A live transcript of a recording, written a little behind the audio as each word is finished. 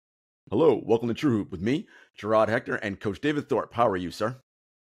Hello, welcome to True Hoop with me, Jarod, Hector, and Coach David Thorpe. How are you, sir?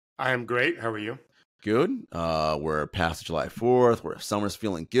 I am great. How are you? Good. We're past July 4th. Summer's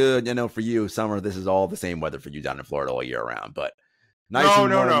feeling good. You know, for you, summer, this is all the same weather for you down in Florida all year round. But nice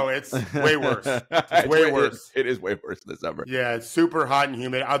and warm. No. It's way worse. It's way worse. It is way worse this summer. Yeah, it's super hot and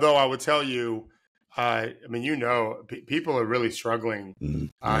humid. Although I would tell you, people are really struggling.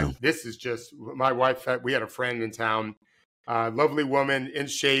 This is just my wife. We had a friend in town, lovely woman in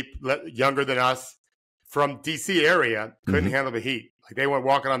shape, younger than us, from DC area, couldn't handle the heat. Like they went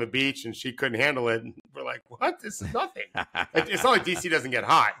walking on the beach and she couldn't handle it. And we're like, what? This is nothing. It's not like DC doesn't get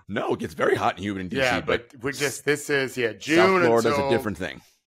hot. No, it gets very hot and humid in DC. Yeah, but we're just, this is, June South Florida's a different thing.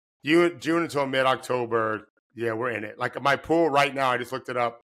 June until mid-October. Yeah, we're in it. Like my pool right now, I just looked it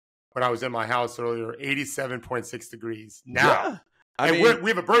up when I was in my house earlier, 87.6 degrees now. Yeah. We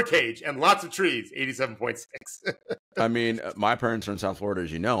have a bird cage and lots of trees, 87.6. I mean, my parents are in South Florida,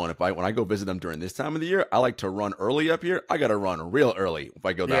 as you know, and when I go visit them during this time of the year, I like to run early up here. I got to run real early if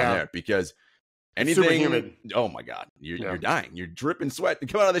I go down there because anything, super humid. Oh my God, you're dying. You're dripping sweat. You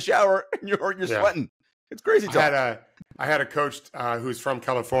come out of the shower and you're sweating. It's crazy. I had a coach who's from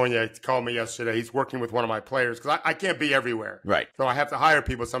California call me yesterday. He's working with one of my players because I can't be everywhere. Right. So I have to hire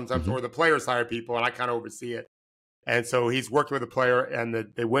people sometimes, or the players hire people, and I kind of oversee it. And so he's working with a player, and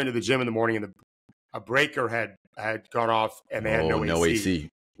they went to the gym in the morning, and a breaker had gone off, and they had no AC.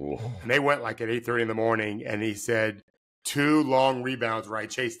 And they went like at 8:30 in the morning, and he said 2 long rebounds where I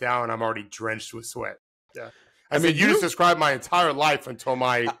chased down, and I'm already drenched with sweat. Yeah. I mean, you just described my entire life until the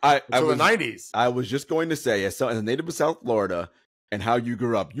 90s. I was just going to say, as a native of South Florida and how you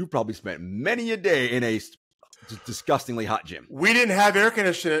grew up, you probably spent many a day in a disgustingly hot gym. We didn't have air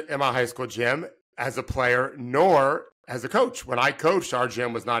conditioning in my high school gym as a player, nor as a coach. When I coached, our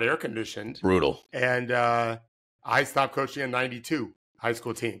gym was not air conditioned. Brutal. And I stopped coaching in 92 high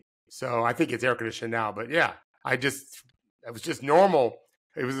school team. So I think it's air conditioned now. But yeah, it was just normal.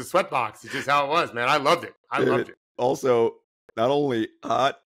 It was a sweat box. It's just how it was, man. I loved it. I loved it. Also, not only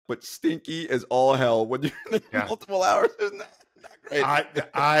hot, but stinky as all hell when you're in multiple hours. Isn't that not great?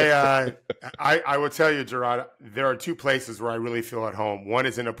 I will tell you, Jarod, there are 2 places where I really feel at home. One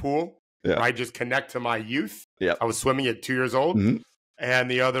is in a pool. Yeah. Where I just connect to my youth. Yeah. I was swimming at 2 years old. Mm-hmm.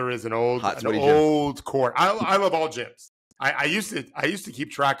 And the other is an old court. I love all gyms. I used to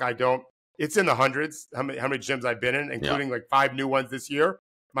keep track. I don't. It's in the hundreds. How many gyms I've been in, including like 5 new ones this year.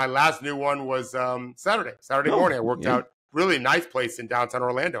 My last new one was Saturday morning. I worked out. Really nice place in downtown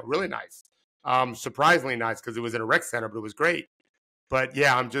Orlando. Really nice. Surprisingly nice because it was in a rec center, but it was great. But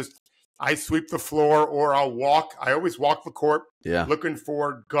yeah, I sweep the floor or I'll walk. I always walk the court looking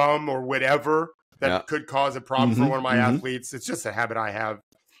for gum or whatever that could cause a problem for one of my athletes. It's just a habit I have.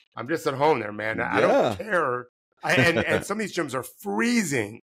 I'm just at home there, man. I don't care. And some of these gyms are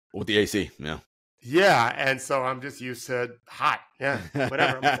freezing. With the AC, yeah. Yeah, and so I'm just used to hot. Yeah,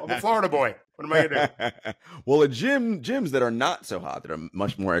 whatever. I'm a Florida boy. What am I going to do? Well, the gyms that are not so hot, that are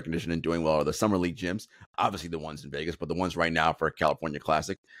much more air conditioned and doing well, are the Summer League gyms. Obviously the ones in Vegas, but the ones right now for California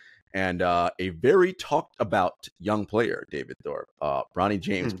Classic. And a very talked about young player, David Thorpe. Bronny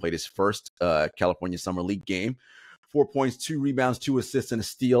James played his first California Summer League game. 4 points, 2 rebounds, 2 assists, and a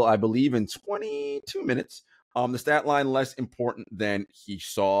steal, I believe, in 22 minutes. The stat line less important than he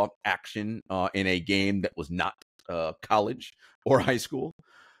saw action in a game that was not college or high school.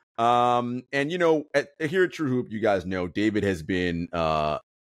 And, you know, here at True Hoop, you guys know David has been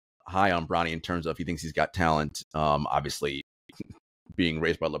high on Bronny in terms of he thinks he's got talent. Obviously, being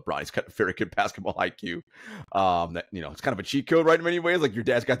raised by LeBron, he's got a very good basketball IQ. That, you know, it's kind of a cheat code, right? In many ways, like your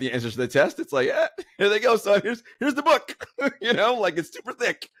dad's got the answers to the test. It's like, yeah, here they go, son. Here's the book. You know, like it's super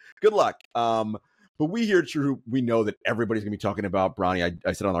thick. Good luck. But we here at True Hoop, we know that everybody's going to be talking about Bronny.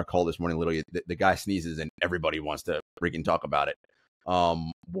 I said on our call this morning, literally, the guy sneezes and everybody wants to freaking talk about it.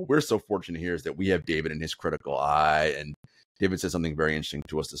 What we're so fortunate here is that we have David in his critical eye. And David said something very interesting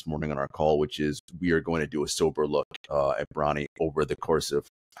to us this morning on our call, which is we are going to do a sober look at Bronny over the course of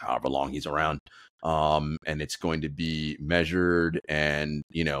however long he's around. And it's going to be measured. And,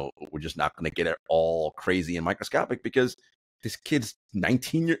 you know, we're just not going to get it all crazy and microscopic because this kid's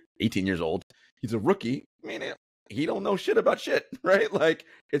 18 years old. He's a rookie. I mean, he don't know shit about shit, right? Like,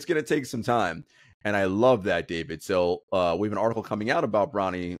 it's going to take some time. And I love that, David. So we have an article coming out about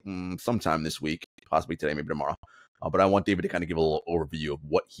Bronny sometime this week, possibly today, maybe tomorrow. But I want David to kind of give a little overview of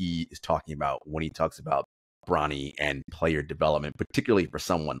what he is talking about when he talks about Bronny and player development, particularly for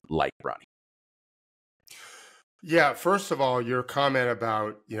someone like Bronny. Yeah, first of all, your comment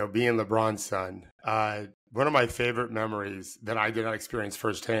about, you know, being LeBron's son, one of my favorite memories that I did not experience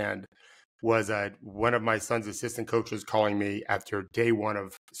firsthand was one of my son's assistant coaches calling me after day one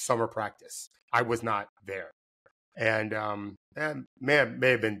of summer practice. I was not there. And may have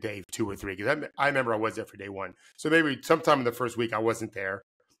been day 2 or 3, because I remember I was there for day 1. So maybe sometime in the first week I wasn't there.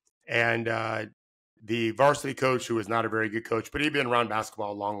 And the varsity coach, who was not a very good coach, but he'd been around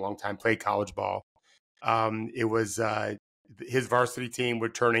basketball a long, long time, played college ball. It was his varsity team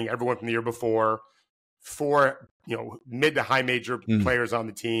returning everyone from the year before, 4 mid to high major players on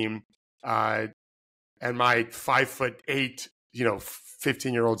the team, and my 5'8",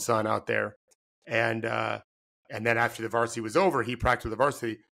 15-year-old son out there. And then after the varsity was over, he practiced with the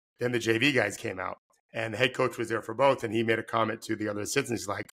varsity. Then the JV guys came out, and the head coach was there for both. And he made a comment to the other assistants,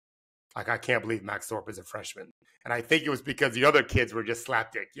 like I can't believe Max Thorpe is a freshman. And I think it was because the other kids were just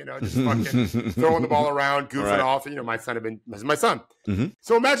slapdick, just fucking throwing the ball around, goofing off. My son was my son. Mm-hmm.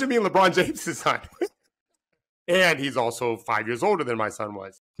 So imagine being LeBron James' son. And he's also 5 years older than my son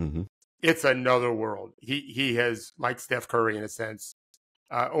was. Mm-hmm. It's another world. He has, like Steph Curry in a sense,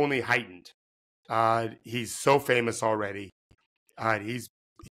 only heightened. He's so famous already. Henry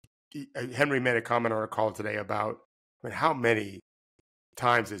made a comment on our call today about how many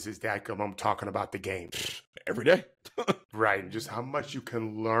times does his dad come home talking about the game every day, right? And just how much you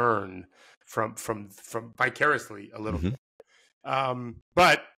can learn from vicariously a little bit.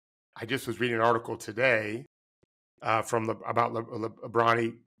 But I just was reading an article today about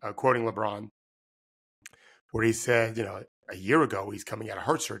Bronny, quoting LeBron, where he said, a year ago he's coming out of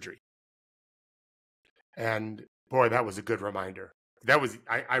heart surgery. And boy, that was a good reminder.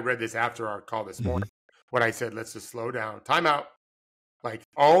 I read this after our call this morning when I said, let's just slow down. Time out. Like,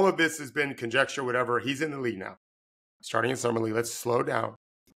 all of this has been conjecture, whatever. He's in the league now, starting in summer league. Let's slow down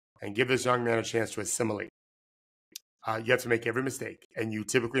and give this young man a chance to assimilate. You have to make every mistake, and you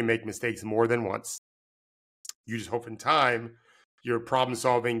typically make mistakes more than once. You just hope in time your problem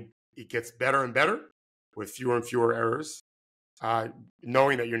solving, it gets better and better with fewer and fewer errors.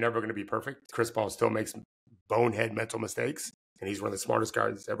 Knowing that you're never going to be perfect. Chris Paul still makes bonehead mental mistakes, and he's one of the smartest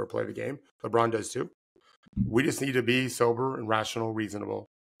guys to ever play the game. LeBron does too. We just need to be sober and rational, reasonable,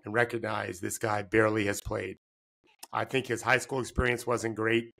 and recognize this guy barely has played. I think his high school experience wasn't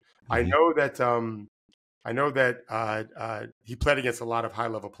great. I know that he played against a lot of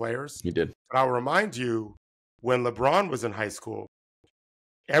high-level players. He did. But I'll remind you, when LeBron was in high school,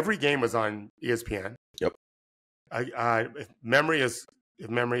 every game was on ESPN. Yep. If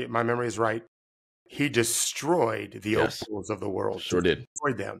my memory is right, he destroyed the Opals of the world. Sure did.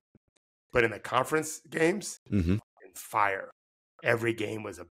 Destroyed them. But in the conference games, fire. Every game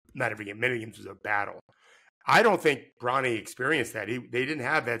was many games was a battle. I don't think Bronny experienced that. They didn't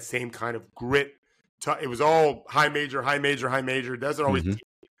have that same kind of grit. It was all high major. It doesn't always.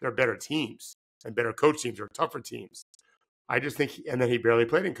 There are better teams and better coach teams or tougher teams. I just think, and then he barely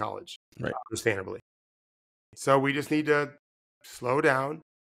played in college, right? Understandably. So we just need to slow down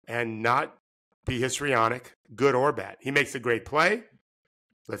and not be histrionic, good or bad. He makes a great play.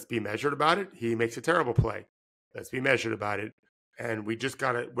 Let's be measured about it. He makes a terrible play. Let's be measured about it. And we just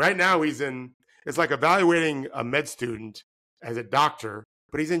got to, right now it's like evaluating a med student as a doctor,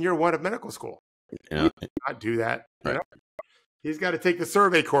 but he's in year 1 of medical school. Yeah. He cannot do that. Right. He's got to take the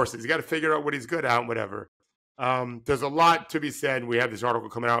survey courses. He's got to figure out what he's good at and whatever. There's a lot to be said. We have this article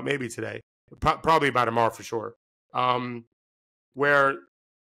coming out maybe today, probably by tomorrow for sure, where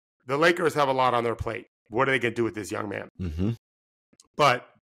the Lakers have a lot on their plate. What are they going to do with this young man? But,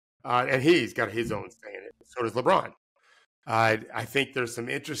 and he's got his own say in it. So does LeBron. I think there's some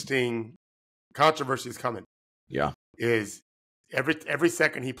interesting controversies coming. Yeah. Is every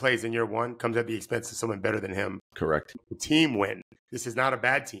second he plays in year 1 comes at the expense of someone better than him. Correct. The team win. This is not a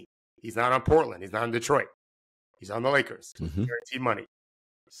bad team. He's not on Portland. He's not on Detroit. He's on the Lakers. Guaranteed money.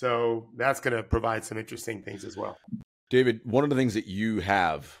 So that's going to provide some interesting things as well. David, one of the things that you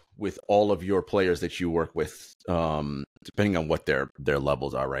have with all of your players that you work with, depending on what their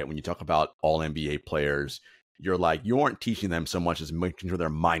levels are, right? When you talk about all NBA players, you're like, you aren't teaching them so much as making sure they're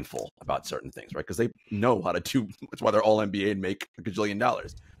mindful about certain things, right? Because they know how to do, that's why they're all NBA and make a gajillion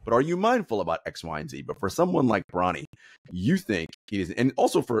dollars. But are you mindful about X, Y, and Z? But for someone like Bronny, you think he is, and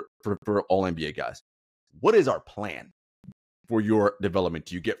also for all NBA guys, what is our plan for your development?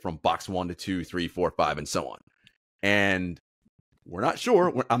 Do you get from box 1 to 2, 3, 4, 5, and so on? And we're not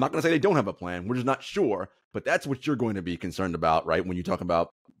sure. I'm not going to say they don't have a plan. We're just not sure. But that's what you're going to be concerned about, right? When you talk about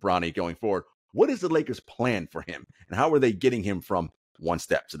Bronny going forward, what is the Lakers' plan for him? And how are they getting him from one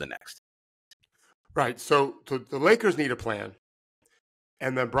step to the next? Right. So the Lakers need a plan.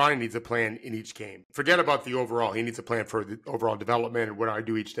 And then Bronny needs a plan in each game. Forget about the overall. He needs a plan for the overall development and what I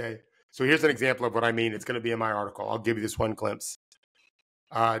do each day. So here's an example of what I mean. It's going to be in my article. I'll give you this one glimpse.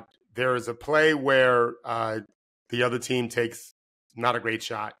 there is a play where the other team takes not a great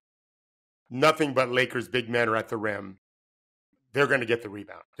shot. Nothing but Lakers big men are at the rim. They're going to get the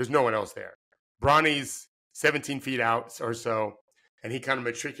rebound. There's no one else there. Bronny's 17 feet out or so, and he kind of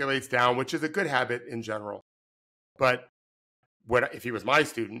matriculates down, which is a good habit in general. But if he was my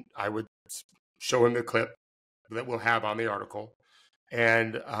student, I would show him the clip that we'll have on the article.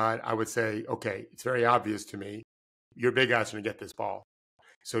 And I would say, okay, it's very obvious to me, your big guy's going to get this ball.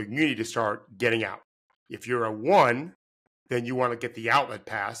 So you need to start getting out. If you're a 1, then you want to get the outlet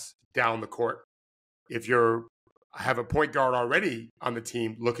pass down the court. If you have a point guard already on the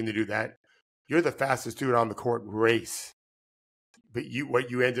team looking to do that, you're the fastest dude on the court, race. But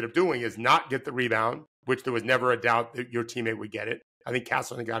what you ended up doing is not get the rebound, which there was never a doubt that your teammate would get it. I think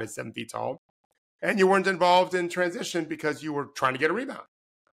Castleton got it 7 feet tall. And you weren't involved in transition because you were trying to get a rebound.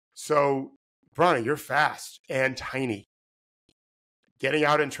 So, Bronny, you're fast and tiny. Getting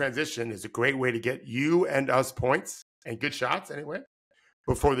out in transition is a great way to get you and us points and good shots anyway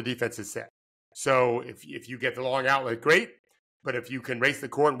before the defense is set. So if you get the long outlet, great. But if you can race the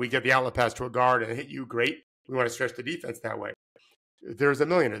court and we get the outlet pass to a guard and hit you, great. We want to stretch the defense that way. There's a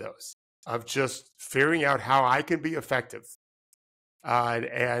million of those of just figuring out how I can be effective.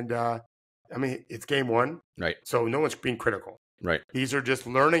 I mean, it's game 1. Right. So no one's being critical. Right. These are just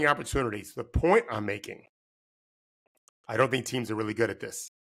learning opportunities. The point I'm making, I don't think teams are really good at this,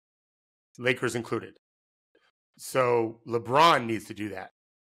 Lakers included. So LeBron needs to do that.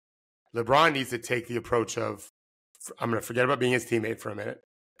 LeBron needs to take the approach of, I'm going to forget about being his teammate for a minute,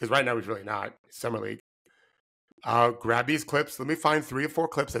 because right now he's really not. Summer League. Grab these clips. Let me find 3 or 4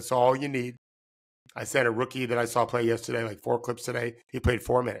 clips. That's all you need. I sent a rookie that I saw play yesterday, like 4 clips today. He played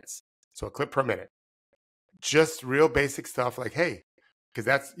 4 minutes. So a clip per minute. Just real basic stuff like, hey, because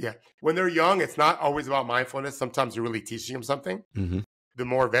that's, when they're young, it's not always about mindfulness. Sometimes you're really teaching them something. Mm-hmm. The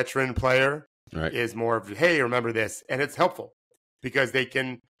more veteran player is more of, hey, remember this. And it's helpful because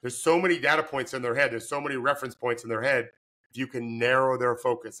there's so many data points in their head. There's so many reference points in their head. If you can narrow their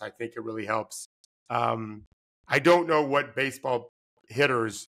focus, I think it really helps. I don't know what baseball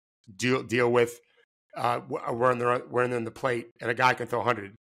hitters deal with when they're in the plate, and a guy can throw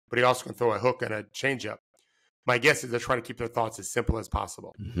 100, but he also can throw a hook and a changeup. My guess is they're trying to keep their thoughts as simple as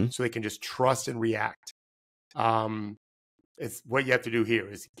possible, so they can just trust and react. It's what you have to do here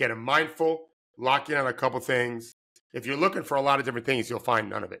is get them mindful, lock in on a couple things. If you're looking for a lot of different things, you'll find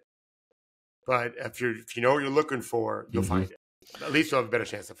none of it. But if you know what you're looking for, you'll find it. At least you'll have a better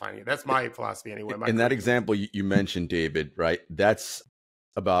chance of finding it. That's my philosophy anyway. In that example you mentioned, David, right? That's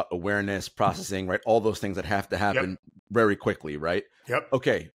about awareness, processing, right? All those things that have to happen very quickly, right? Yep.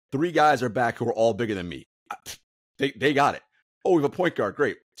 Okay, 3 guys are back who are all bigger than me. They got it. Oh, we have a point guard.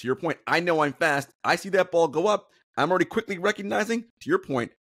 Great. To your point, I know I'm fast. I see that ball go up. I'm already quickly recognizing, to your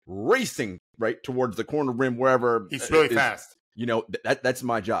point, racing right towards the corner rim, wherever. He's really fast. You know, that's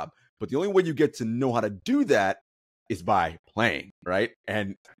my job. But the only way you get to know how to do that is by playing, right?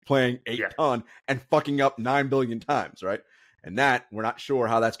 And playing a ton and fucking up 9 billion times, right? And that, we're not sure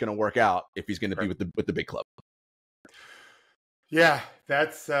how that's going to work out if he's going to be with the big club. Yeah,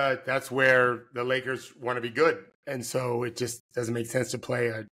 that's where the Lakers want to be good. And so it just doesn't make sense to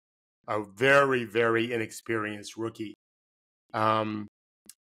play a very, very inexperienced rookie.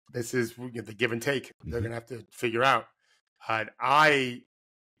 This is the give and take. They're going to have to figure out. I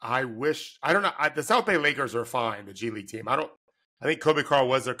don't know. The South Bay Lakers are fine, the G League team. I think Kobe Carl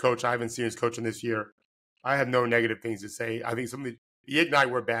was their coach. I haven't seen his coaching this year. I have no negative things to say. I think some of the Ignite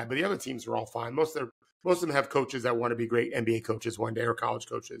were bad, but the other teams are all fine. Most of them have coaches that want to be great NBA coaches one day or college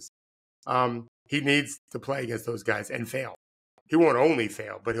coaches. He needs to play against those guys and fail. He won't only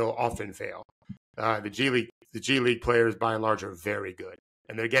fail, but he'll often fail. The G League players, by and large, are very good,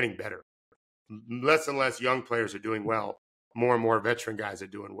 and they're getting better. Less and less young players are doing well. More and more veteran guys are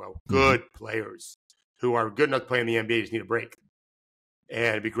doing well. Good players who are good enough to play in the NBA just need a break. And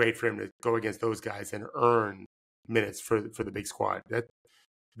it'd be great for him to go against those guys and earn minutes for the big squad.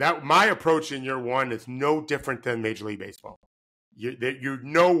 That my approach in year 1 is no different than Major League Baseball. You're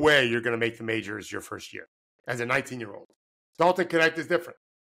no way you're going to make the majors your first year as a 19-year-old. Dalton Connect is different.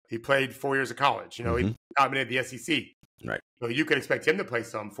 He played 4 years of college. You know, he dominated the SEC. Right. So you can expect him to play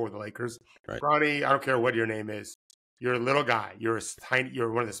some for the Lakers. Right. Bronny, I don't care what your name is. You're a little guy. You're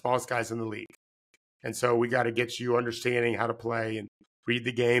one of the smallest guys in the league. And so we got to get you understanding how to play and read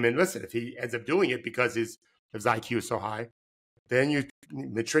the game. And listen, if he ends up doing it because his IQ is so high, then you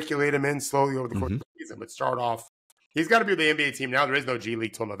matriculate him in slowly over the course of the season. But start off, he's got to be the NBA team now. There is no G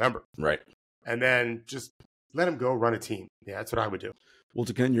League till November. Right. And then just let him go run a team. Yeah, that's what I would do. Well,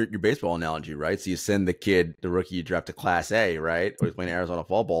 to kind of your baseball analogy, right? So you send the rookie you draft to Class A, right? Or he's playing Arizona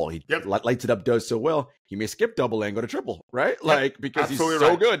fall ball. He lights it up, does so well. He may skip double A and go to triple, right? Like, because he's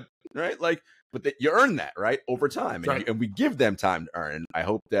so good, right? Like, but you earn that, right? Over time. And we give them time to earn. And I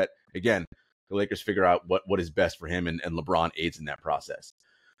hope that, again, the Lakers figure out what is best for him, and LeBron aids in that process.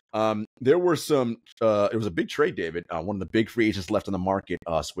 There were it was a big trade, David. One of the big free agents left on the market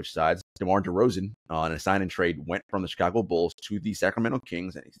switched sides. DeMar DeRozan on a sign and trade went from the Chicago Bulls to the Sacramento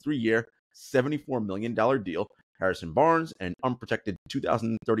Kings in a 3-year, $74 million deal. Harrison Barnes, an unprotected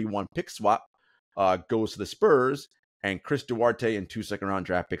 2031 pick swap, goes to the Spurs, and Chris Duarte and 2 second-round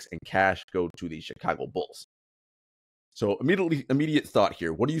draft picks and cash go to the Chicago Bulls. So immediate thought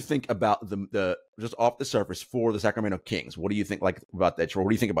here. What do you think about the just off the surface for the Sacramento Kings? What do you think about that trade? What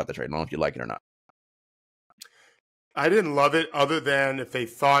do you think about the trade? I don't know if you like it or not. I didn't love it, other than if they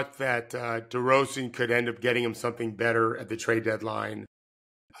thought that DeRozan could end up getting him something better at the trade deadline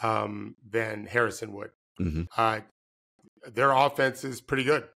than Harrison would. Mm-hmm. Their offense is pretty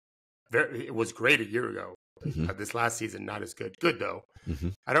good. It was great a year ago. Mm-hmm. This last season, not as good. Good though. Mm-hmm.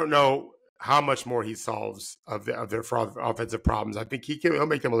 I don't know how much more he solves of their offensive problems. I think he'll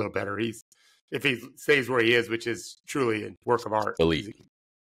make them a little better. If he stays where he is, which is truly a work of art. Elite.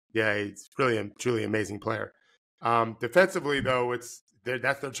 He's really a truly amazing player. Defensively, though,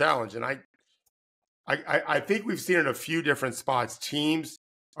 that's their challenge, and I think we've seen in a few different spots, teams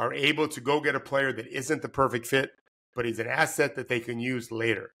are able to go get a player that isn't the perfect fit, but he's an asset that they can use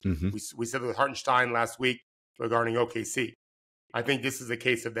later. Mm-hmm. We said with Hartenstein last week regarding OKC. I think this is a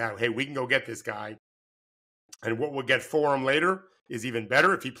case of that. Hey, we can go get this guy, and what we'll get for him later is even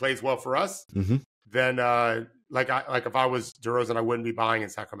better if he plays well for us. Mm-hmm. Then, like if I was DeRozan, I wouldn't be buying in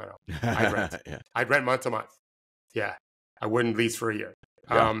Sacramento. I'd rent. I'd rent month to month. Yeah, I wouldn't lease for a year.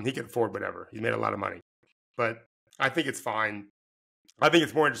 Yeah. He can afford whatever. He's made a lot of money, but I think it's fine. I think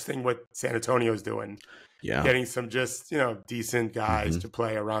it's more interesting what San Antonio's doing. Yeah, getting some just decent guys to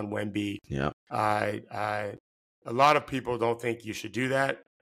play around Wemby. Yeah, a lot of people don't think you should do that.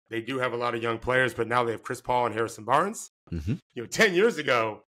 They do have a lot of young players, but now they have Chris Paul and Harrison Barnes. Mm-hmm. 10 years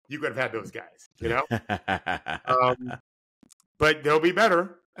ago, you could have had those guys. But they'll be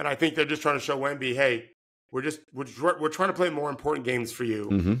better, and I think they're just trying to show Wemby, hey, we're trying to play more important games for you.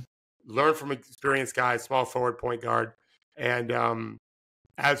 Mm-hmm. Learn from experienced guys, small forward, point guard, and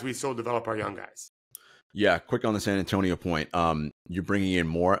as we still develop our young guys. Yeah, quick on the San Antonio point. You're bringing in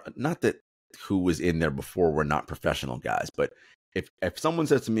more, not that who was in there before were not professional guys, but if someone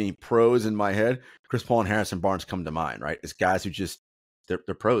says to me pros in my head, Chris Paul and Harrison Barnes come to mind, right? It's guys who just they're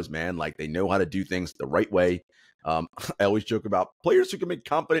pros, man. Like, they know how to do things the right way. I always joke about players who can make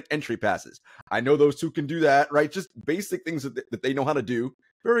competent entry passes. I know those two can do that, right? Just basic things that they know how to do,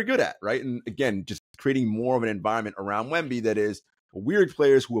 very good at, right? And again, just creating more of an environment around Wemby that is weird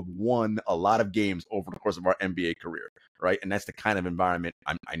players who have won a lot of games over the course of our NBA career, right? And that's the kind of environment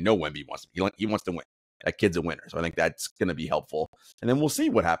I know Wemby wants. He wants to win. That kid's a winner. So I think that's going to be helpful. And then we'll see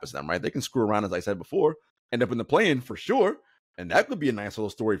what happens to them, right? They can screw around, as I said before, end up in the play-in for sure. And that could be a nice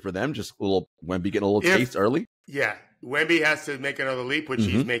little story for them. Just a little Wemby getting a little taste early. Yeah. Wemby has to make another leap, which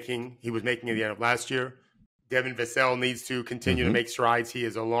he was making at the end of last year. Devin Vassell needs to continue to make strides. He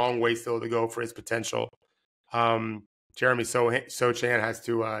has a long way still to go for his potential. Jeremy Sochan has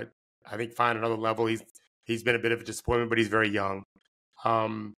to, I think, find another level. He's been a bit of a disappointment, but he's very young.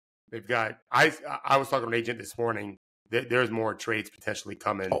 They've got. I was talking to an agent this morning. There's more trades potentially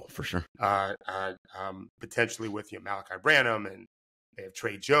coming. Oh, for sure. Potentially with Malachi Branham, and they have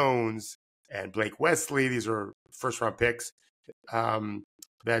Trey Jones and Blake Wesley. These are first-round picks.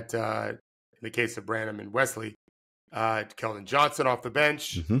 That in the case of Branham and Wesley, Keldon Johnson off the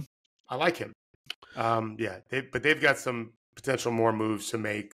bench. Mm-hmm. I like him. But they've got some potential more moves to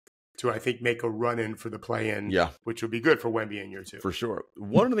make to, I think, make a run-in for the play-in, which would be good for Wemby in year two. For sure.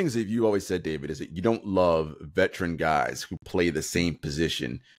 One of the things that you always said, David, is that you don't love veteran guys who play the same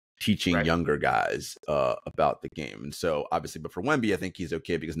position teaching younger guys about the game. And so, obviously, but for Wemby, I think he's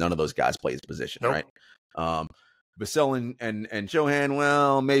okay because none of those guys play his position, right? Vassell and Johan,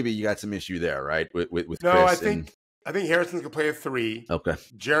 well, maybe you got some issue there, right? With no, Chris I think Harrison's going to play a 3. Okay.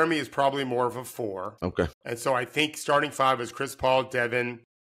 Jeremy is probably more of a 4. Okay. And so I think starting 5 is Chris Paul, Devin,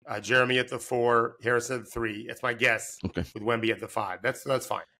 Jeremy at the 4, Harrison at the 3. It's my guess. Okay. With Wemby at the 5. That's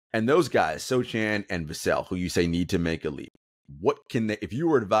fine. And those guys, Sochan and Vassell, who you say need to make a leap, what can they, if you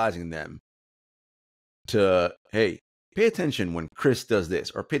were advising them to, hey, pay attention when Chris does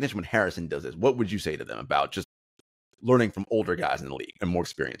this or pay attention when Harrison does this, what would you say to them about just learning from older guys in the league and more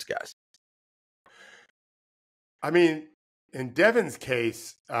experienced guys? I mean, in Devin's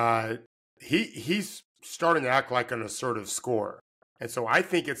case, he's starting to act like an assertive scorer. And so I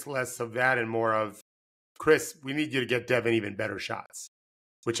think it's less of that and more of, Chris, we need you to get Devin even better shots,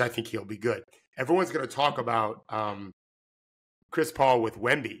 which I think he'll be good. Everyone's going to talk about Chris Paul with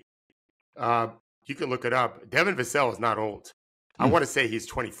Wemby. You can look it up. Devin Vassell is not old. I want to say he's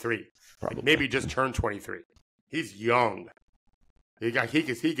 23. Probably. Maybe just turned 23. He's young. He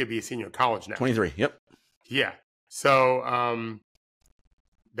could be a senior in college now. 23, yep. Yeah. So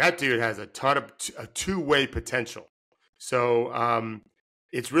that dude has a ton of a two-way potential. So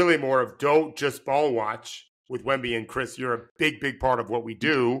it's really more of don't just ball watch with Wemby and Chris. You're a big, big part of what we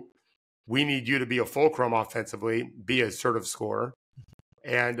do. We need you to be a fulcrum offensively, be a assertive scorer.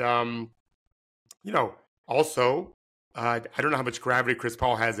 And, also, I don't know how much gravity Chris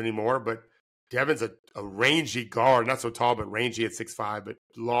Paul has anymore, but Devin's a rangy guard, not so tall, but rangy at 6'5", but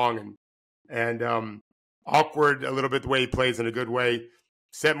long and awkward a little bit the way he plays in a good way.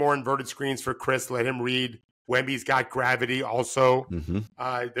 Set more inverted screens for Chris. Let him read. Wemby's got gravity also.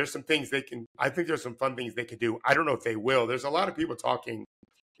 There's some things I think there's some fun things they can do. I don't know if they will. There's a lot of people talking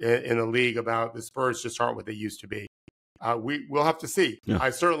in the league about the Spurs just aren't what they used to be. We'll have to see. Yeah. I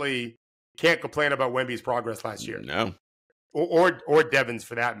certainly can't complain about Wemby's progress last year. No. Or Devin's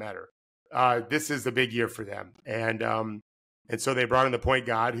for that matter. This is a big year for them. And so they brought in the point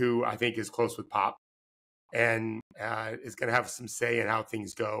guard who I think is close with Pop and is going to have some say in how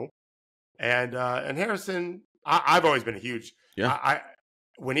things go. And Harrison, I've always been a huge. Yeah.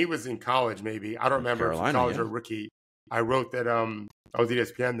 When he was in college, maybe I don't remember if he was college or rookie. I wrote that I was at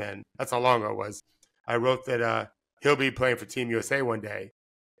ESPN then. That's how long ago it was. I wrote that he'll be playing for Team USA one day,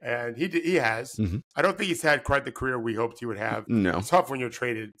 and he has. I don't think he's had quite the career we hoped he would have. No, it's tough when you're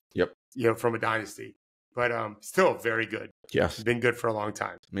traded. Yep. From a dynasty, but still very good. Yes, been good for a long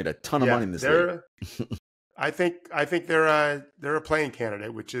time. Made a ton of money in this league. I think they're a playing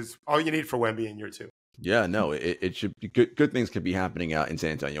candidate, which is all you need for Wemby in year 2. Yeah, no, it should be good things could be happening out in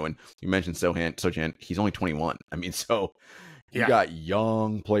San Antonio. And you mentioned Sochan, he's only 21. I mean, so you got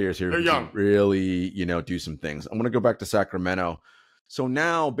young players here who can really, do some things. I'm going to go back to Sacramento. So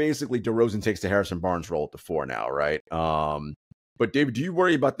now basically DeRozan takes the Harrison Barnes role at the 4 now, right? But David, do you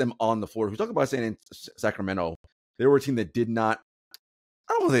worry about them on the floor? If we talk about Sacramento, they were a team that did not,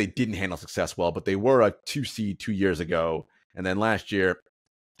 I don't know if they didn't handle success well, but they were a 2 seed 2 years ago. And then last year,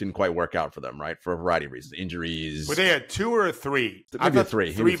 didn't quite work out for them, right? For a variety of reasons, injuries. Were they a 2 or a 3? Maybe a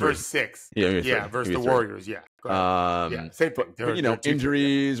 3. 3 versus 6. Yeah, versus the Warriors. Yeah. Same thing. But,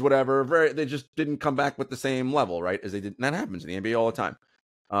 injuries, whatever. They just didn't come back with the same level, right? As they did. And that happens in the NBA all the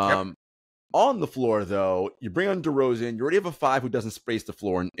time. On the floor, though, you bring on DeRozan. You already have a 5 who doesn't space the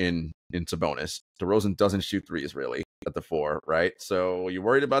floor in Sabonis. DeRozan doesn't shoot threes really at the 4, right? So you're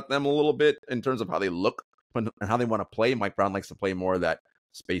worried about them a little bit in terms of how they look and how they want to play. Mike Brown likes to play more of that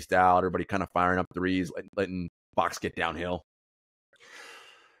spaced out, everybody kind of firing up threes, letting Fox get downhill.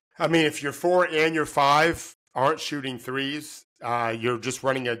 I mean, if your 4 and your 5 aren't shooting threes, you're just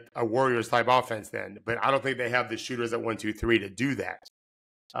running a Warriors type offense then. But I don't think they have the shooters at 1, 2, 3 to do that.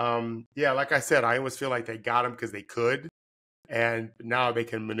 Like I said, I always feel like they got him because they could, and now they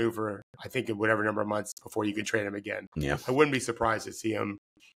can maneuver, I think, in whatever number of months before you can trade him again. Yeah, I wouldn't be surprised to see him,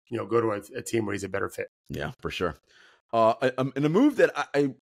 go to a team where he's a better fit. Yeah, for sure. In a move that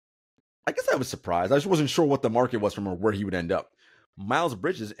I guess I was surprised. I just wasn't sure what the market was from or where he would end up. Miles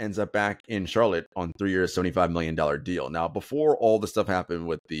Bridges ends up back in Charlotte on 3 years, $75 million deal. Now, before all the stuff happened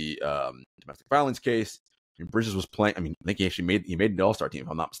with the domestic violence case, Bridges was playing. I mean, I think he actually made an All-Star team, if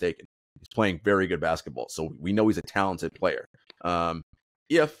I'm not mistaken. He's playing very good basketball, so we know he's a talented player.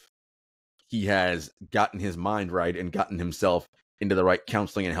 If he has gotten his mind right and gotten himself into the right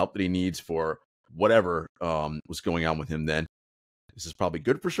counseling and help that he needs for whatever was going on with him, then this is probably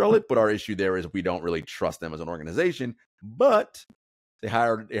good for Charlotte. But our issue there is we don't really trust them as an organization. But they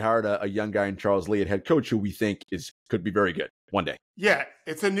hired a young guy in Charles Lee at head coach who we think could be very good one day. Yeah,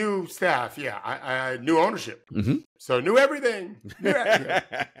 it's a new staff. Yeah, I new ownership. So new everything. I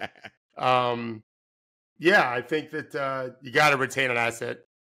think that you got to retain an asset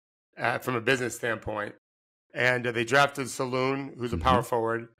from a business standpoint. And they drafted Saloon, who's a power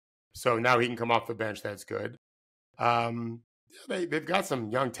forward. So now he can come off the bench. That's good. They've got some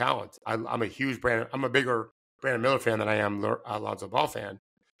young talent. I'm a bigger Brandon Miller fan than I am Alonzo Ball fan.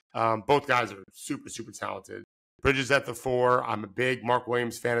 Both guys are super, super talented. Bridges at the 4. I'm a big Mark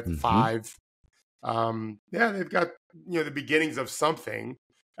Williams fan at the 5. They've got, the beginnings of something.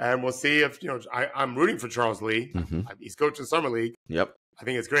 And we'll see if, I'm rooting for Charles Lee. He's coaching Summer League. Yep. I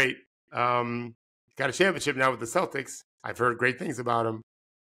think it's great. Got a championship now with the Celtics. I've heard great things about him.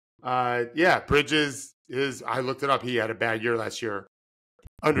 Bridges I looked it up. He had a bad year last year.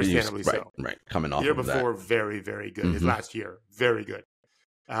 Understandably so. Right. Coming off year of before, that. very, very good. His last year, very good.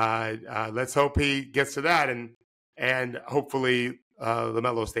 Let's hope he gets to that, and hopefully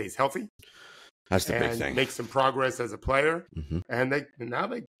LaMelo stays healthy. That's the big thing. Make some progress as a player. And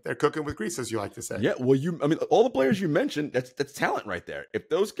they're cooking with grease, as you like to say. Yeah, well, all the players you mentioned, that's talent right there. If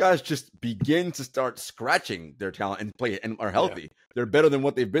those guys just begin to start scratching their talent and play and are healthy, they're better than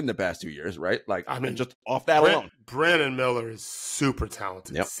what they've been the past 2 years, right? Like, I mean, just off that alone. Brandon Miller is super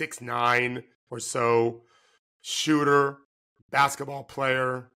talented. 6'9" or so, shooter, basketball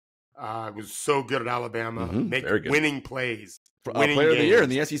player. Was so good at Alabama, winning plays. Winning player of the year in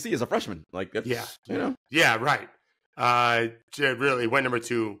the SEC as a freshman. Like, that's, Yeah, right. Really went number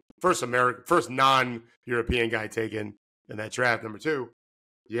 2. First non-European guy taken in that draft, number 2.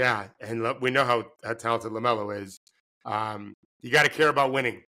 Yeah, and we know how talented LaMelo is. You got to care about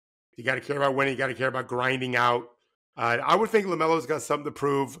winning. You got to care about winning. You got to care about grinding out. I would think LaMelo's got something to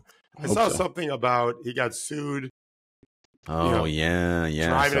prove. I saw something about he got sued. Oh, yeah.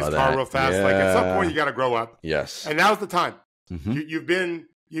 Driving his car real fast. Like, at some point, you got to grow up. Yes. And now's the time.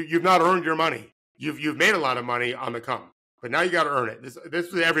 You've not earned your money. You've made a lot of money on the come, but now you got to earn it.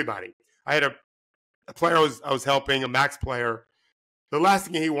 This was everybody. I had a player I was helping, a max player. The last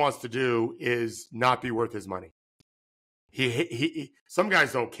thing he wants to do is not be worth his money. He some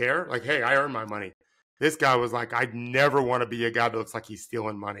guys don't care. Like, hey, I earned my money. This guy was like, I'd never want to be a guy that looks like he's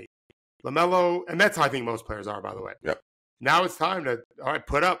stealing money. LaMelo, and that's how I think most players are, by the way. Yep. Now it's time to, all right,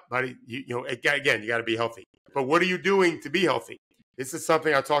 put up, buddy. Again, you got to be healthy. But what are you doing to be healthy? This is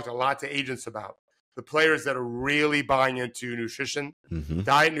something I talked a lot to agents about. The players that are really buying into nutrition,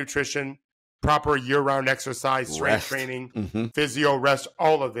 diet, nutrition, proper year-round exercise, strength training, physio, rest,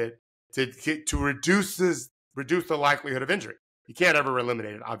 all of it to reduce the likelihood of injury. You can't ever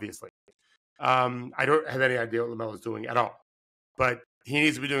eliminate it, obviously. I don't have any idea what LaMelo is doing at all. But he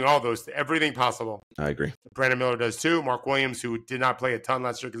needs to be doing all those, everything possible. I agree. Brandon Miller does too. Mark Williams, who did not play a ton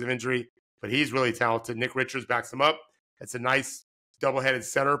last year because of injury, but he's really talented. Nick Richards backs him up. It's a nice double-headed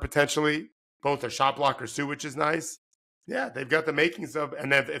center potentially. Both are shot blockers too, which is nice. Yeah, they've got the makings of.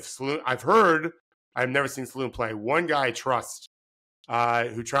 And then if Saloon, I've never seen Saloon play. One guy I trust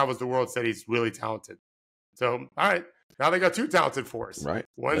who travels the world said he's really talented. So, all right, now they got 2 talented fours. Right.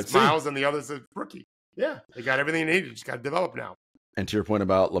 One's Miles and the other's a rookie. Yeah, they got everything they need. Just got to develop now. And to your point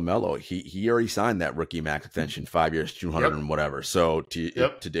about LaMelo, he already signed that rookie max extension, 5 years, 200 and whatever. So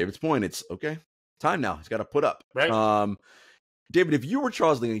to David's point, it's okay. Time now. He's got to put up. Right. David, if you were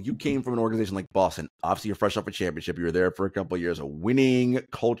Charles Lee and you came from an organization like Boston, obviously you're fresh off a championship. You were there for a couple of years, a winning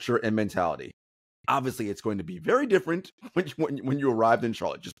culture and mentality. Obviously, it's going to be very different when you arrived in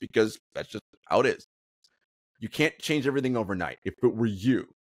Charlotte, just because that's just how it is. You can't change everything overnight. If it were you,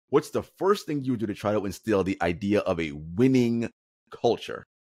 what's the first thing you would do to try to instill the idea of a winning culture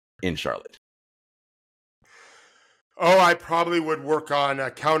in Charlotte? Oh, I probably would work on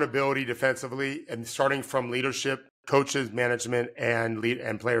accountability defensively and starting from leadership, coaches, management,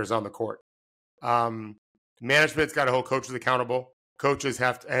 and players on the court. Management's got to hold coaches accountable. Coaches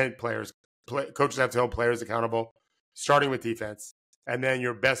have to hold players accountable, starting with defense. And then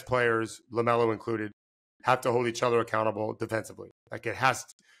your best players, LaMelo included, have to hold each other accountable defensively. Like, it has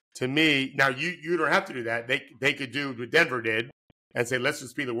to me. Now, you don't have to do that. They could do what Denver did and say, let's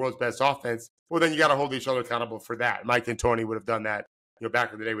just be the world's best offense. Well, then you got to hold each other accountable for that. Mike D'Antoni would have done that,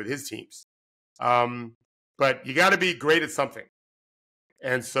 back in the day with his teams. But you got to be great at something.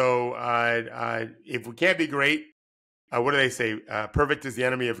 And so if we can't be great, what do they say? Perfect is the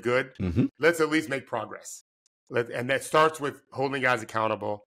enemy of good. Let's at least make progress. And that starts with holding guys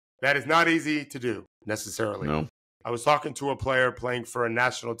accountable. That is not easy to do necessarily. No. I was talking to a player playing for a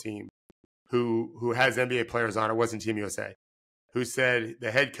national team who has NBA players on. It wasn't Team USA. Who said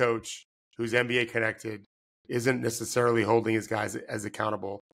the head coach, who's NBA connected, isn't necessarily holding his guys as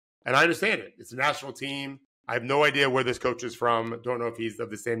accountable. And I understand it. It's a national team. I have no idea where this coach is from. Don't know if he's of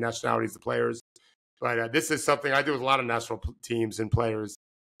the same nationality as the players. But this is something I do with a lot of national teams and players.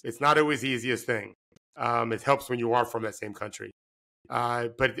 It's not always the easiest thing. It helps when you are from that same country.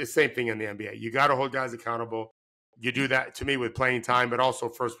 But it's the same thing in the NBA. You got to hold guys accountable. You do that, to me, with playing time, but also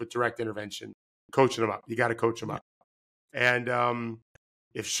first with direct intervention, coaching them up. You got to coach them up. And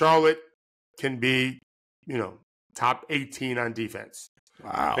if Charlotte can be, top 18 on defense,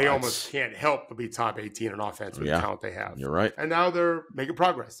 they almost can't help but be top 18 on offense with the talent they have. You're right. And now they're making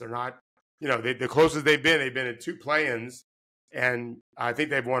progress. They're not, the closest they've been in 2 play-ins, and I think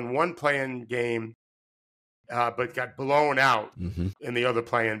they've won 1 play-in game, but got blown out in the other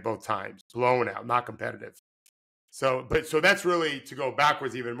play-in both times. Blown out, not competitive. So that's really, to go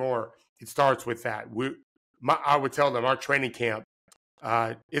backwards even more, it starts with that. I would tell them our training camp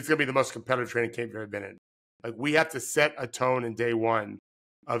it's going to be the most competitive training camp you've ever been in. Like, we have to set a tone in day one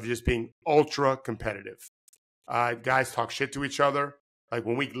of just being ultra competitive. Guys talk shit to each other. Like,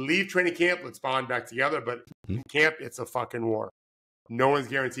 when we leave training camp, let's bond back together. But in camp, it's a fucking war. No one's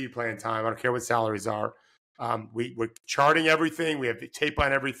guaranteed playing time. I don't care what salaries are. We're charting everything. We have the tape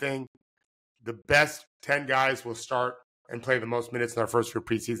on everything. The best 10 guys will start and play the most minutes in our first 4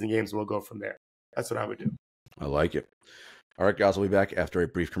 preseason games, and we'll go from there. That's what I would do. I like it. All right, guys, we'll be back after a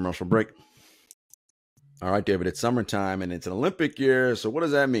brief commercial break. All right, David, it's summertime, and it's an Olympic year, so what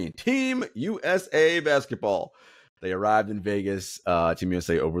does that mean? Team USA basketball. They arrived in Vegas, Team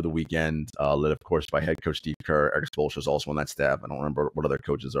USA, over the weekend, led, of course, by head coach Steve Kerr. Eric Spoelstra is also on that staff. I don't remember what other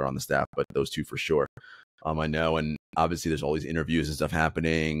coaches are on the staff, but those two for sure. I know, and obviously there's all these interviews and stuff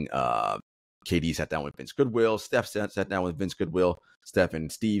happening. KD sat down with Vince Goodwill. Steph sat down with Vince Goodwill. Steph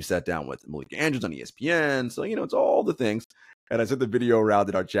and Steve sat down with Malik Andrews on ESPN. So, it's all the things. And I sent the video around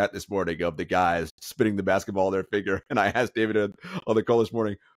in our chat this morning of the guys spitting the basketball in their finger. And I asked David on the call this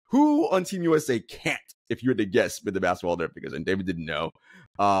morning, who on Team USA can't, if you had to guess, spit the basketball in their fingers? And David didn't know.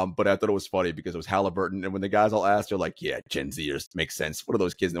 But I thought it was funny because it was Halliburton. And when the guys all asked, they're like, yeah, Gen Zers, makes sense. What do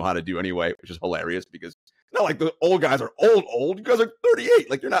those kids know how to do anyway? Which is hilarious because it's not like the old guys are old. You guys are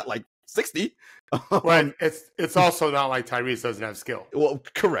 38. Like, you're not like 60. Well, it's also not like Tyrese doesn't have skill. Well,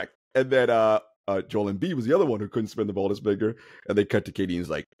 correct. And then Joel Embiid was the other one who couldn't spin the ball this bigger. And they cut to KD and he's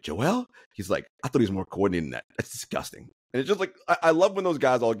like, Joel? He's like, I thought he was more coordinated than that. That's disgusting. And it's just like, I love when those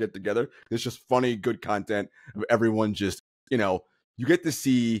guys all get together. It's just funny, good content of everyone just, you get to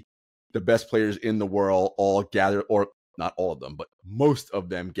see the best players in the world all gather, or not all of them, but most of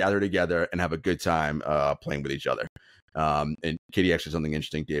them gather together and have a good time playing with each other. And Katie actually something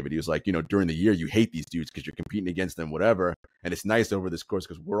interesting, David. He was like, during the year you hate these dudes because you're competing against them, whatever. And it's nice over this course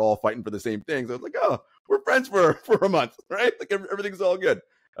because we're all fighting for the same things. I was like, oh, we're friends for a month, right? Like everything's all good.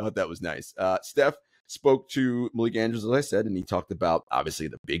 I thought that was nice. Steph spoke to Malik Andrews, as I said, and he talked about obviously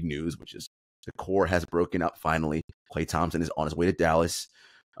the big news, which is the core has broken up finally. Klay Thompson is on his way to Dallas.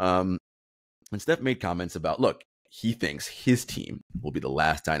 And Steph made comments about, look, he thinks his team will be the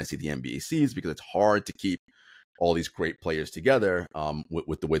last dynasty the NBA sees because it's hard to keep all these great players together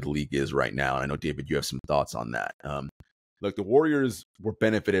with the way the league is right now. And I know, David, you have some thoughts on that. Look, the Warriors were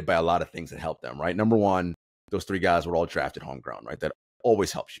benefited by a lot of things that helped them, right? Number one, those 3 guys were all drafted homegrown, right? That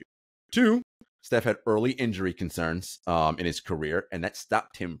always helps you. 2, Steph had early injury concerns in his career, and that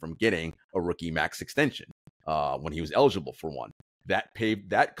stopped him from getting a rookie max extension when he was eligible for one.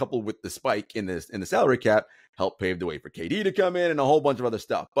 That coupled with the spike in the salary cap helped pave the way for KD to come in and a whole bunch of other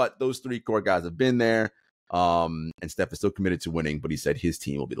stuff. But those 3 core guys have been there. And Steph is still committed to winning, but he said his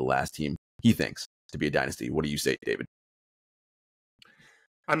team will be the last team he thinks to be a dynasty. What do you say, David?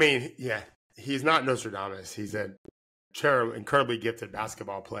 I mean, yeah, he's not Nostradamus. He's a incredibly gifted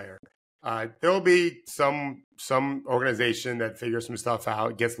basketball player. There'll be some organization that figures some stuff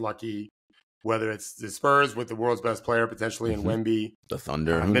out, gets lucky, whether it's the Spurs with the world's best player potentially in Wemby, the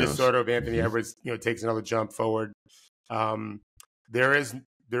Thunder, Minnesota of Anthony Edwards, takes another jump forward. There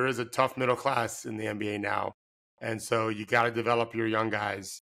is a tough middle class in the NBA now. And so you got to develop your young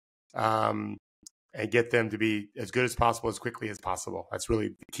guys and get them to be as good as possible, as quickly as possible. That's really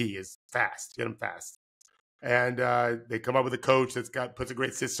the key, is fast. Get them fast. And they come up with a coach puts a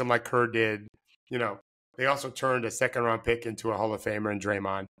great system like Kerr did. They also turned a second-round pick into a Hall of Famer in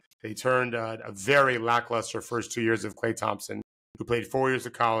Draymond. They turned a very lackluster first 2 years of Klay Thompson, who played 4 years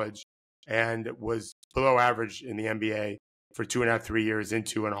of college and was below average in the NBA for 2.5, 3 years,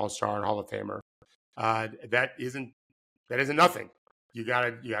 into an All-Star and Hall of Famer. That isn't nothing. You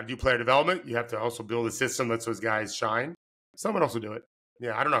gotta do player development. You have to also build a system that lets those guys shine. Someone else will do it.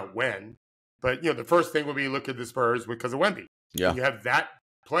 Yeah, I don't know when, but the first thing will be look at the Spurs because of Wemby. Yeah, you have that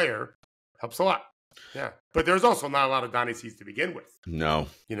player, helps a lot. Yeah, but there's also not a lot of dynasties to begin with. No,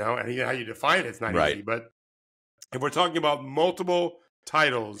 and how you define it's not easy. But if we're talking about multiple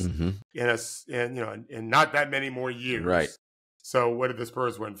titles in not that many more years, right? So what did the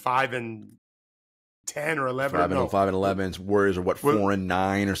Spurs win? 5 and 10 or 11? 5 and 11. Warriors are 4 and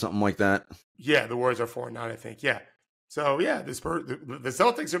 9 or something like that. Yeah, the Warriors are 4 and 9, I think. Yeah. So yeah, the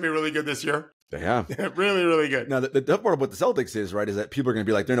Celtics are gonna be really good this year. Yeah, really, really good. Now the tough part about the Celtics is that people are gonna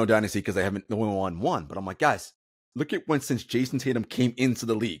be like, they're no dynasty because they haven't won one. But I'm like, guys, look at since Jason Tatum came into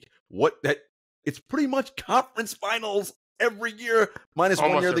the league, it's pretty much conference finals every year, minus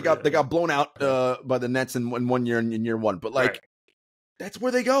almost 1 year they got blown out by the Nets in 1 year in year 1. But that's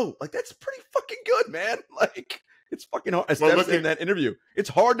where they go. That's pretty fucking good, man. It's fucking hard. As Steph said in that interview, it's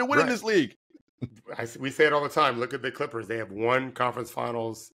hard to win in this league. We say it all the time. Look at the Clippers. They have 1 conference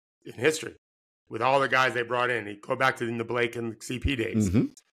finals in history. with all the guys they brought in. You go back to the Blake and CP days.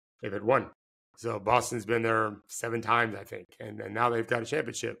 They've had one. So Boston's been there 7 times, I think. And now they've got a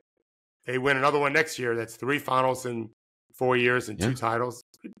championship. They win another one next year. That's 3 finals in 4 years and 2 titles.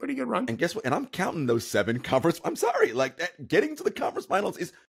 Pretty good run. And guess what? And I'm counting those 7 conference. I'm sorry. Like that, getting to the conference finals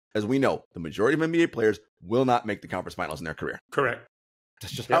is, as we know, the majority of NBA players will not make the conference finals in their career. Correct.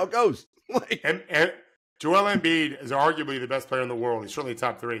 That's just how it goes. And Joel Embiid is arguably the best player in the world. He's certainly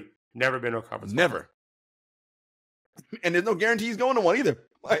top 3. Never been to a conference Never. Final. And there's no guarantee he's going to one either.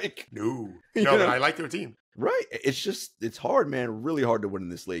 Like, no, but I like their team. Right. It's hard, man. Really hard to win in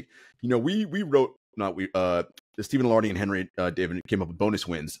this league. Stephen Lardy and Henry David came up with bonus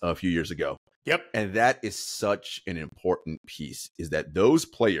wins a few years ago. Yep. And that is such an important piece, is that those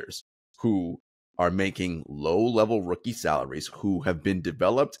players who are making low-level rookie salaries, who have been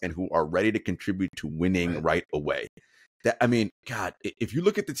developed and who are ready to contribute to winning right away. That, I mean, God, if you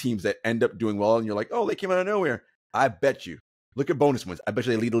look at the teams that end up doing well and you're like, oh, they came out of nowhere, I bet you. Look at bonus wins. I bet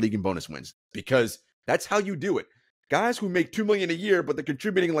you they lead the league in bonus wins, because that's how you do it. Guys who make $2 million a year, but they're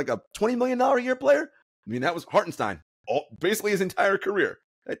contributing like a $20 million a year player. I mean, that was Hartenstein, basically his entire career.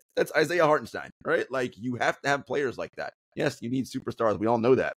 That's Isaiah Hartenstein, right? Like, you have to have players like that. Yes, you need superstars. We all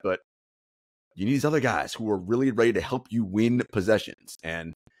know that, but you need these other guys who are really ready to help you win possessions.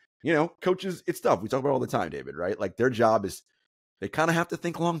 And, coaches, it's tough. We talk about it all the time, David, right? Like, their job is, they kind of have to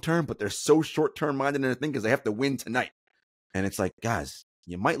think long-term, but they're so short-term minded in their thinking because they have to win tonight. And it's like, guys,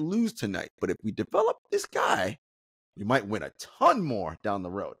 you might lose tonight, but if we develop this guy, we might win a ton more down the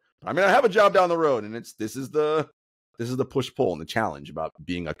road. I mean, I have a job down the road, and this is the push-pull and the challenge about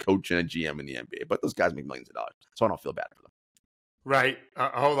being a coach and a GM in the NBA. But those guys make millions of dollars, so I don't feel bad for them. Right.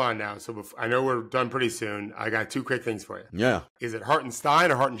 Hold on now. So I know we're done pretty soon. I got 2 quick things for you. Yeah. Is it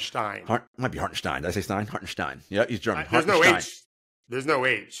Hartenstein or Hartenstein? Might be Hartenstein. Did I say Stein? Hartenstein. Yeah, he's German. There's no H. There's no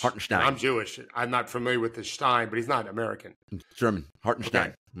H. Hartenstein. I'm Jewish. I'm not familiar with the Stein, but he's not American. German. Hartenstein.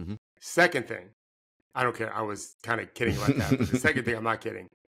 Okay. Mm-hmm. Second thing. I don't care. I was kind of kidding about that. The second thing, I'm not kidding.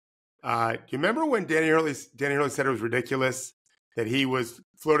 Do you remember when Danny Hurley said it was ridiculous that he was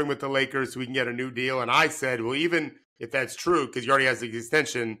flirting with the Lakers so we can get a new deal? And I said, well, even if that's true, because he already has the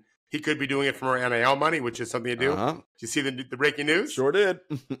extension, he could be doing it from our NIL money, which is something to do. Did you see the breaking news? Sure did.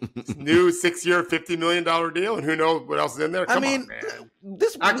 New 6-year, $50 million deal, and who knows what else is in there? Come on, man.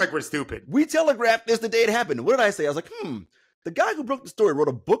 Act like we're stupid. We telegraphed this the day it happened. What did I say? I was like, the guy who broke the story wrote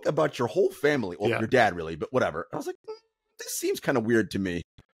a book about your whole family. Well, your dad, really, but whatever. I was like, this seems kind of weird to me.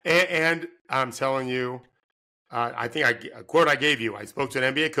 And I'm telling you, I think a quote I gave you, I spoke to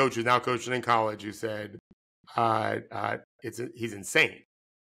an NBA coach who's now coaching in college who said, he's insane.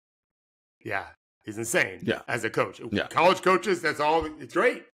 Yeah, he's insane. Yeah. As a coach. Yeah. College coaches, that's all. It's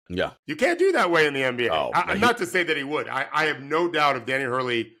great. Yeah. You can't do that way in the NBA. Oh, not to say that he would. I have no doubt if Danny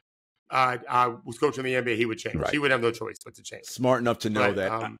Hurley was coaching the NBA, he would change. Right. He would have no choice but to change. Smart enough to know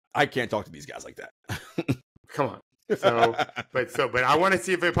that I can't talk to these guys like that. Come on. But I want to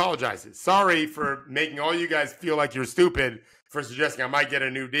see if he apologizes. Sorry for making all you guys feel like you're stupid for suggesting I might get a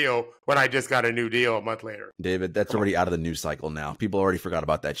new deal when I just got a new deal a month later. David, that's already out of the news cycle now. People already forgot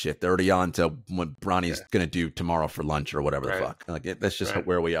about that shit. They're already on to what Bronny's going to do tomorrow for lunch or whatever the fuck. Like, that's just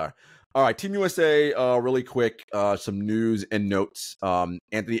where we are. All right, Team USA, really quick, some news and notes.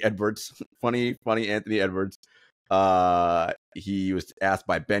 Anthony Edwards, funny Anthony Edwards. He was asked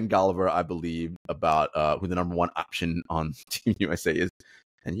by Ben Golliver, I believe, about who the number 1 option on Team USA is.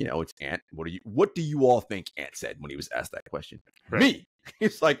 And, it's Ant. What do you all think Ant said when he was asked that question? Right. Me.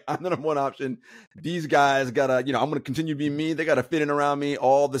 He's like, I'm the number 1 option. These guys gotta, I'm going to continue being me. They got to fit in around me.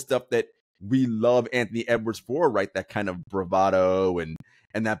 All the stuff that we love Anthony Edwards for, right? That kind of bravado and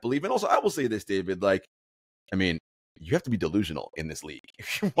that belief. And also, I will say this, David, you have to be delusional in this league.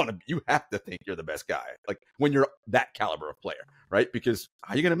 If you have to think you're the best guy, like when you're that caliber of player, right? Because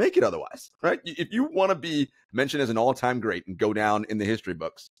how are you going to make it otherwise, right? If you want to be mentioned as an all-time great and go down in the history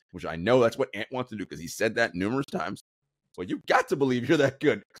books, which I know that's what Ant wants to do because he said that numerous times, well, you've got to believe you're that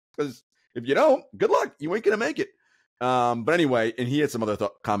good, because if you don't, good luck. You ain't going to make it. But anyway, and he had some other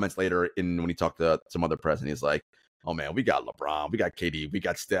comments later when he talked to some other press, and he's like, oh, man, we got LeBron, we got KD, we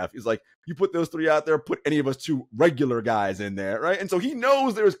got Steph. He's like, you put those 3 out there, put any of us 2 regular guys in there, right? And so he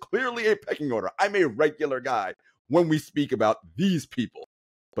knows there's clearly a pecking order. I'm a regular guy when we speak about these people.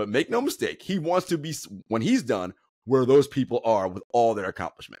 But make no mistake, he wants to be, when he's done, where those people are with all their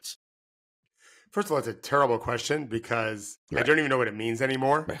accomplishments. First of all, it's a terrible question because I don't even know what it means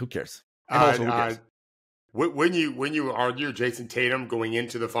anymore. Right, who cares? And also, who cares? When you argue Jason Tatum going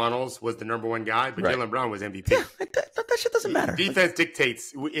into the finals was the number 1 guy, but Jaylen Brown was MVP. Yeah, that shit doesn't matter. Defense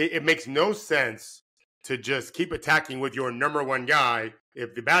dictates. It makes no sense to just keep attacking with your number 1 guy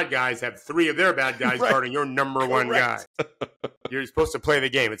if the bad guys have 3 of their bad guys guarding your number one guy. You're supposed to play the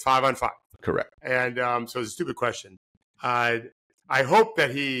game. It's 5-on-5. Correct. And so it's a stupid question. I hope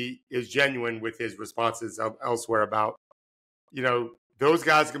that he is genuine with his responses elsewhere about, those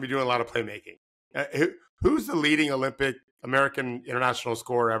guys are going to be doing a lot of playmaking. Who's the leading American international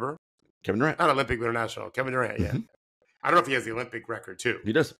scorer ever? Kevin Durant. Not Olympic, but international. Kevin Durant, yeah. I don't know if he has the Olympic record, too.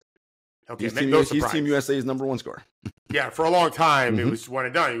 He does. Okay, he's Team Team USA's number 1 scorer. Yeah, for a long time, it was one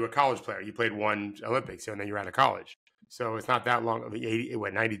and done. You were a college player. You played 1 Olympics, and then you're out of college. So it's not that long.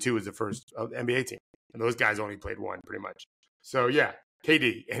 92 was the first NBA team. And those guys only played 1, pretty much. So, yeah,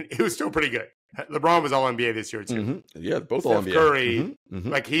 KD. And it was still pretty good. LeBron was All-NBA this year, too. Yeah, both Steph All-NBA. Curry,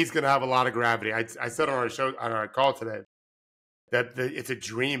 like, he's going to have a lot of gravity. I said on our call today, that it's a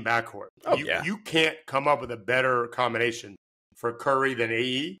dream backcourt. You can't come up with a better combination for Curry than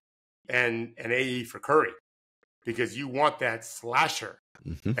AE and AE for Curry, because you want that slasher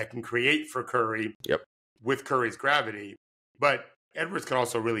that can create for Curry with Curry's gravity. But Edwards can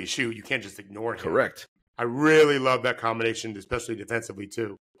also really shoot. You can't just ignore him. Correct. I really love that combination, especially defensively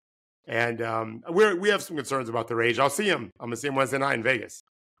too. And we have some concerns about their age. I'll see him. I'm going to see him Wednesday night in Vegas.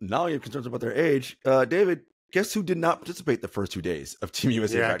 Now you have concerns about their age. David, guess who did not participate the first 2 days of Team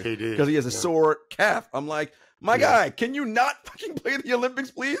USA practice? KD. Because he has a sore calf. I'm like, my guy, can you not fucking play the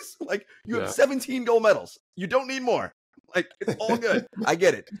Olympics, please? Like, you have 17 gold medals. You don't need more. Like, it's all good. I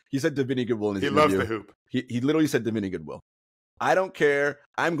get it. He said to Vinny Goodwill in his interview. He loves the hoop. He literally said to Vinny Goodwill, I don't care.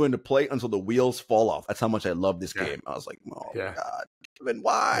 I'm going to play until the wheels fall off. That's how much I love this game. I was like, oh, God. Kevin,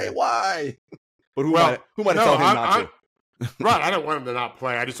 why? Why? But who might have told him not to? Right. I don't want him to not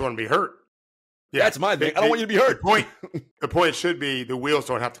play. I just want him to be hurt. Yeah, that's my thing. I don't want you to be hurt. The point should be the wheels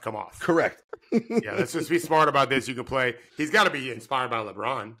don't have to come off. Correct. Yeah, let's just be smart about this. You can play. He's got to be inspired by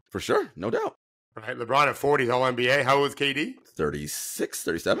LeBron. For sure. No doubt. Right? LeBron at 40 is All-NBA. How old is KD? 36,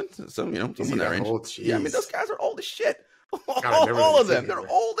 37. So, something in that range. Old? Yeah, I mean, those guys are old as shit. All of them. They're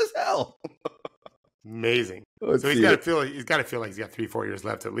old as hell. Amazing. So he's got to feel like he's got 3-4 years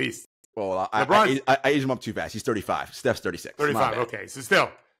left at least. Well, I aged him up too fast. He's 35. Steph's 36. 35. Okay. So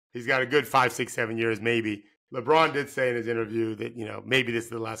still, he's got a good 5, 6, 7 years maybe. LeBron did say in his interview that, maybe this is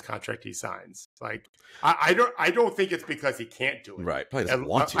the last contract he signs. Like, I don't think it's because he can't do it. Right. Probably doesn't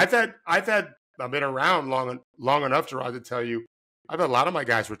want to. I've been around long enough, Jarod, to tell you, I've had a lot of my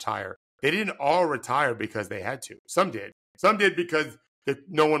guys retire. They didn't all retire because they had to. Some did. Some did because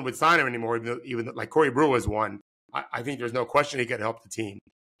no one would sign him anymore. Even like Corey Brewer was one. I think there's no question he could help the team.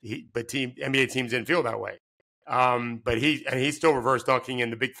 But NBA teams didn't feel that way. But he's still reverse dunking in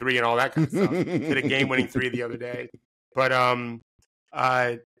the big 3 and all that kind of stuff. Did a game-winning 3 the other day. But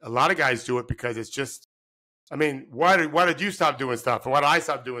a lot of guys do it because it's just, I mean, why did you stop doing stuff? And why did I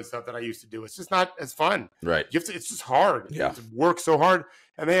stop doing stuff that I used to do? It's just not as fun. Right. It's just hard. Yeah. You have to work so hard,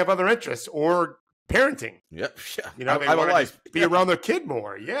 and they have other interests or parenting. Yep. Yeah. They want to be around their kid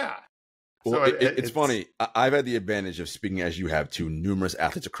more. Yeah. Well, so it's funny. I've had the advantage of speaking, as you have, to numerous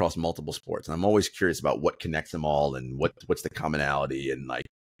athletes across multiple sports. And I'm always curious about what connects them all and what's the commonality. And like,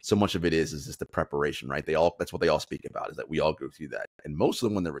 so much of it is just the preparation, right? That's what they all speak about, is that we all go through that. And most of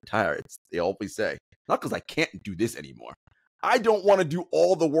them, when they retire, they always say, not because I can't do this anymore. I don't want to do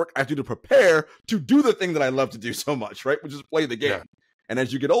all the work I have to do to prepare to do the thing that I love to do so much, right? Which is play the game. Yeah. And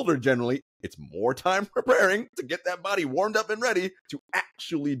as you get older, generally, it's more time preparing to get that body warmed up and ready to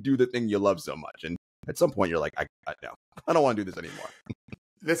actually do the thing you love so much. And at some point, you're like, I don't want to do this anymore.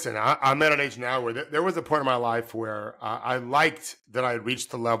 Listen, I'm at an age now where there was a point in my life where I liked that I had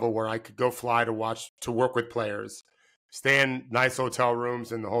reached the level where I could go fly to work with players, stay in nice hotel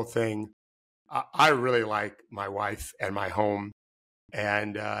rooms and the whole thing. I really like my wife and my home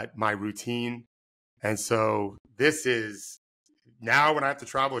and my routine. And so this is, now when I have to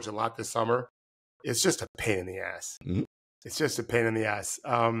travel, which a lot this summer, it's just a pain in the ass. Mm-hmm. It's just a pain in the ass.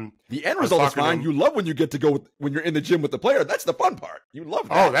 The end result is fine. You love when you get to go when you're in the gym with the player. That's the fun part. You love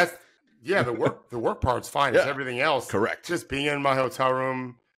that. The work part's fine. It's everything else. Correct. Just being in my hotel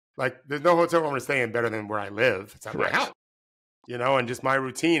room. Like, there's no hotel room I'm staying better than where I live. It's at my house. And just my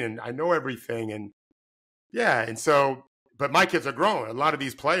routine, and I know everything. And so, but my kids are growing. A lot of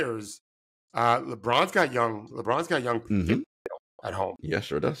these players, LeBron's got young kids at home. Yeah,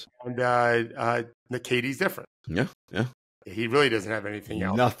 sure does. And the KD's different. Yeah. He really doesn't have anything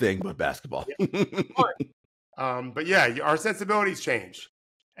else. Nothing but basketball. But yeah, our sensibilities change.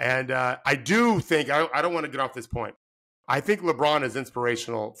 And I do think, I don't want to get off this point. I think LeBron is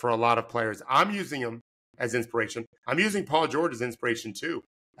inspirational for a lot of players. I'm using him as inspiration. I'm using Paul George as inspiration too,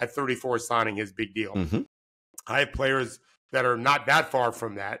 at 34 signing his big deal. Mm-hmm. I have players that are not that far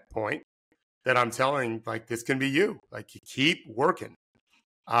from that point that I'm telling, like, this can be you. Like, you keep working.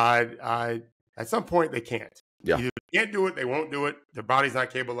 At some point, they can't. Yeah. Either they can't do it, they won't do it. Their body's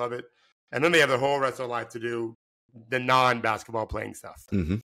not capable of it. And then they have the whole rest of their life to do the non-basketball playing stuff.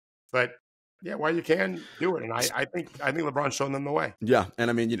 Mm-hmm. But yeah, while you can, do it. And I think LeBron's shown them the way. Yeah. And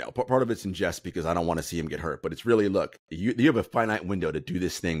I mean, part of it's in jest because I don't want to see him get hurt. But it's really, look, you have a finite window to do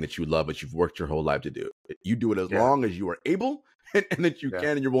this thing that you love, but you've worked your whole life to do. You do it as long as you are able and that you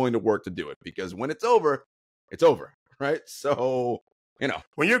can and you're willing to work to do it. Because when it's over, right? So,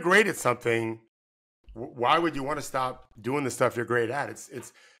 when you're great at something, why would you want to stop doing the stuff you're great at?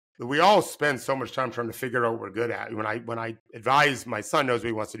 It's we all spend so much time trying to figure out what we're good at. When I advise, my son knows what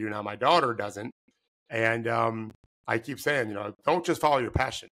he wants to do now. My daughter doesn't. And I keep saying, don't just follow your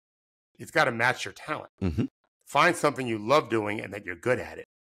passion. It's got to match your talent. Mm-hmm. Find something you love doing and that you're good at it.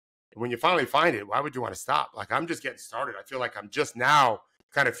 And when you finally find it, why would you want to stop? Like, I'm just getting started. I feel like I'm just now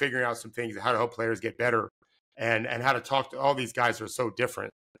kind of figuring out some things, how to help players get better and how to talk to all these guys who are so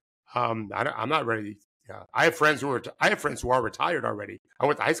different. I'm not ready. Yeah. I have friends who are retired already. I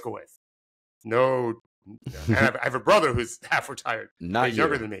went to high school with. No, and I have a brother who's half retired. He's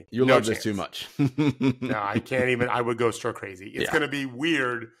younger than me. You love this too much. No, I can't even. I would go stir crazy. It's going to be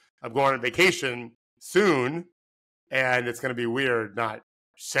weird. I'm going on vacation soon, and it's going to be weird. Not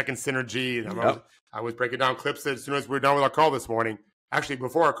second synergy. And I was breaking down clips as soon as we were done with our call this morning. Actually,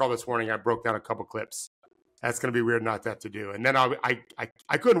 before our call this morning, I broke down a couple clips. That's going to be weird not that to do. And then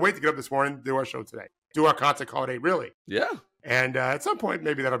I couldn't wait to get up this morning to do our show today. Do our content call today, really. Yeah. And at some point,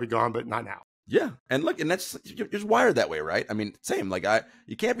 maybe that'll be gone, but not now. Yeah. And look, and that's, you're just wired that way, right? I mean, same, like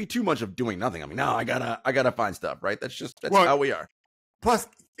you can't be too much of doing nothing. I mean, no, I gotta find stuff, right? That's how we are. Plus,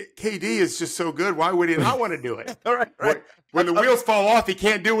 KD is just so good. Why would he not want to do it? All right. When the wheels fall off, he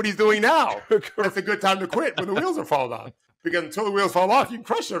can't do what he's doing now. That's a good time to quit when the wheels are falling off. Because until the wheels fall off, you can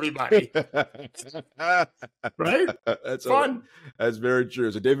crush everybody. Right? That's fun. That's very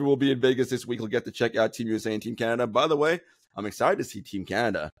true. So David will be in Vegas this week. He'll get to check out Team USA and Team Canada. By the way, I'm excited to see Team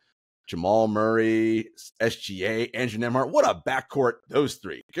Canada. Jamal Murray, SGA, Andrew Nembhard. What a backcourt, those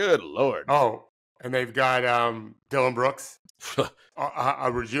three. Good Lord. Oh, and they've got Dylan Brooks,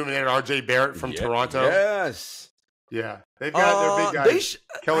 a rejuvenated RJ Barrett from Toronto. Yes. Yeah, they've got their big guys.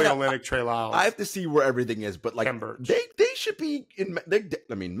 Kelly Olynyk, Trey Lyles. I have to see where everything is, but like they should be in.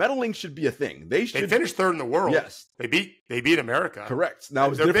 Medaling should be a thing. They finished third in the world. Yes, they beat America. Correct. Now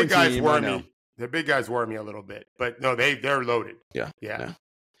their big guys worry me. Their big guys worry me a little bit, but no, they're loaded. Yeah.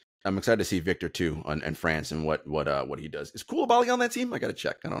 I'm excited to see Victor too in France and what he does. Is Koulibaly on that team? I got to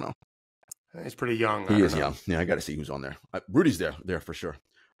check. I don't know. He's pretty young. He is young. Yeah, I got to see who's on there. Rudy's there for sure.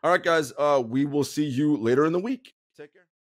 All right, guys. We will see you later in the week. Take care.